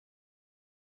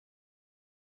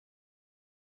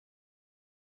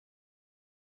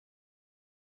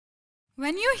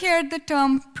When you hear the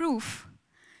term proof,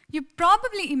 you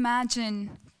probably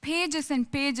imagine pages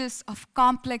and pages of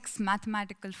complex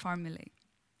mathematical formulae.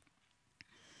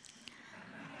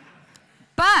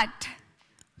 But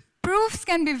proofs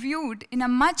can be viewed in a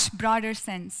much broader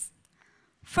sense.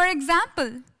 For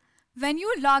example, when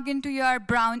you log into your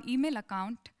Brown email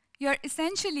account, you're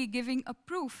essentially giving a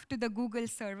proof to the Google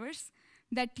servers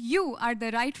that you are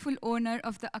the rightful owner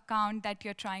of the account that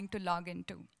you're trying to log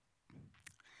into.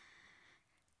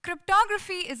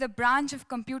 Cryptography is a branch of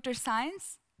computer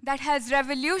science that has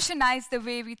revolutionized the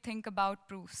way we think about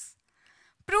proofs.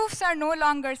 Proofs are no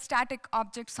longer static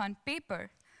objects on paper,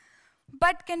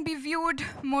 but can be viewed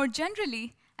more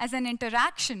generally as an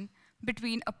interaction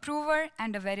between a prover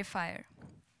and a verifier.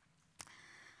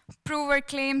 Prover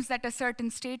claims that a certain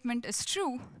statement is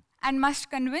true and must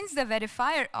convince the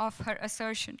verifier of her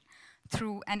assertion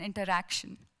through an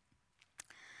interaction.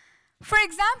 For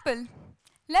example,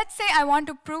 let's say I want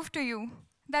to prove to you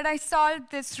that I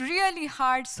solved this really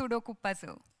hard Sudoku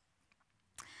puzzle.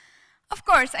 Of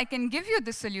course, I can give you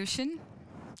the solution,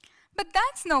 but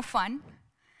that's no fun.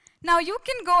 Now you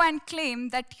can go and claim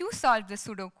that you solved the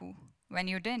Sudoku when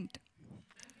you didn't.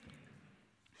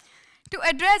 To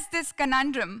address this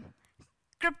conundrum,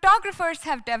 cryptographers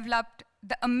have developed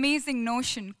the amazing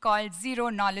notion called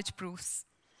zero-knowledge proofs.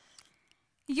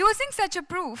 Using such a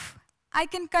proof, I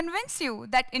can convince you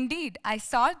that indeed I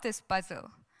solved this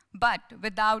puzzle, but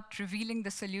without revealing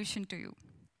the solution to you.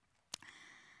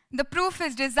 The proof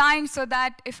is designed so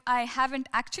that if I haven't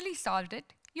actually solved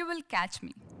it, you will catch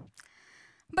me.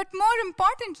 But more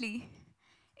importantly,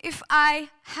 if I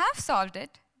have solved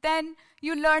it, then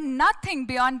you learn nothing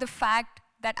beyond the fact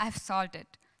that I've solved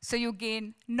it. So you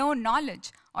gain no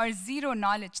knowledge or zero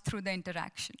knowledge through the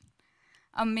interaction.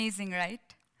 Amazing, right?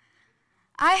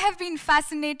 I have been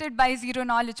fascinated by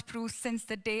zero-knowledge proofs since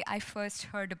the day I first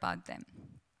heard about them.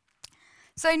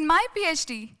 So in my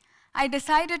PhD, I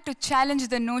decided to challenge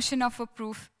the notion of a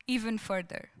proof even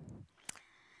further.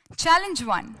 Challenge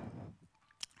 1.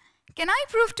 Can I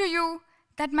prove to you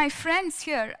that my friends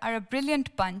here are a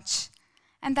brilliant bunch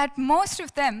and that most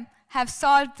of them have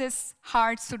solved this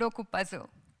hard Sudoku puzzle?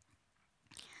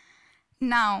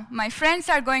 Now, my friends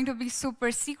are going to be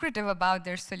super secretive about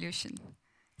their solution.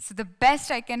 So the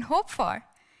best I can hope for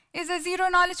is a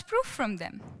zero-knowledge proof from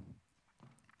them.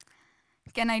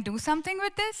 Can I do something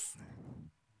with this?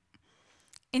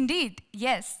 Indeed,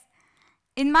 yes.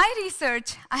 In my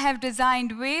research, I have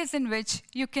designed ways in which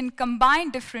you can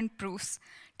combine different proofs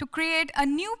to create a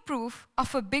new proof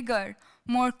of a bigger,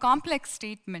 more complex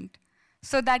statement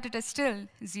so that it is still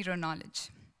zero knowledge.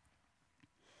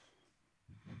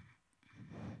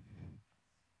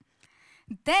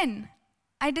 Then,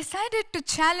 I decided to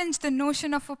challenge the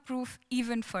notion of a proof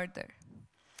even further.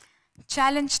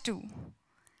 Challenge 2.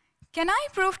 Can I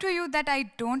prove to you that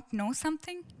I don't know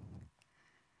something?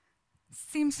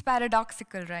 Seems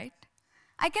paradoxical, right?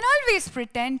 I can always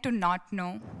pretend to not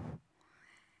know.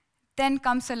 Then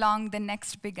comes along the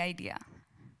next big idea.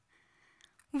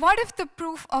 What if the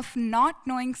proof of not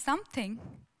knowing something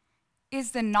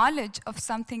is the knowledge of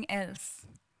something else?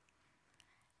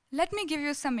 Let me give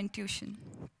you some intuition.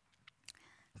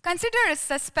 Consider a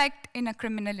suspect in a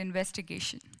criminal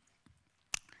investigation.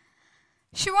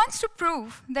 She wants to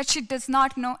prove that she does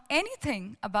not know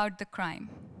anything about the crime.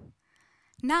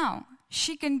 Now,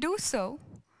 she can do so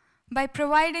by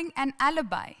providing an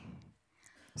alibi.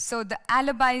 So the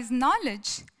alibi's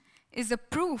knowledge is a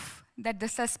proof that the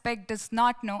suspect does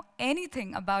not know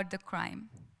anything about the crime.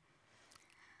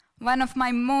 One of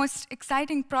my most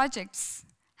exciting projects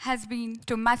has been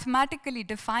to mathematically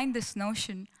define this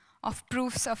notion of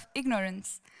proofs of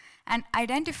ignorance and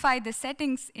identify the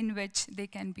settings in which they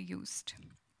can be used.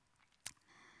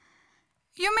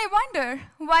 You may wonder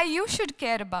why you should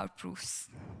care about proofs.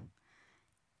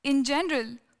 In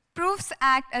general, proofs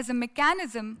act as a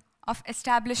mechanism of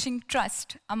establishing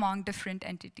trust among different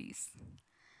entities.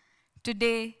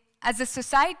 Today, as a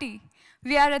society,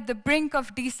 we are at the brink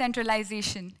of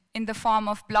decentralization in the form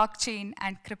of blockchain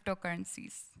and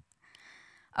cryptocurrencies.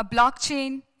 A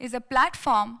blockchain is a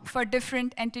platform for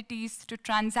different entities to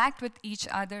transact with each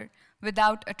other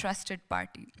without a trusted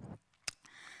party.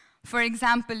 For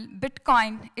example,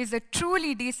 Bitcoin is a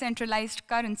truly decentralized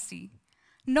currency.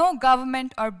 No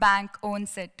government or bank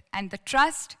owns it, and the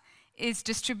trust is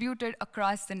distributed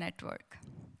across the network.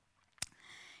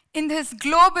 In this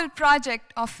global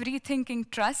project of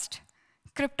rethinking trust,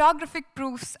 cryptographic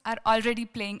proofs are already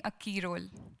playing a key role.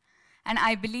 And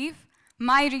I believe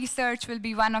my research will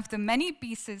be one of the many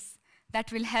pieces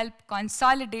that will help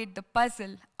consolidate the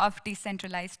puzzle of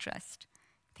decentralized trust.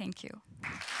 Thank you.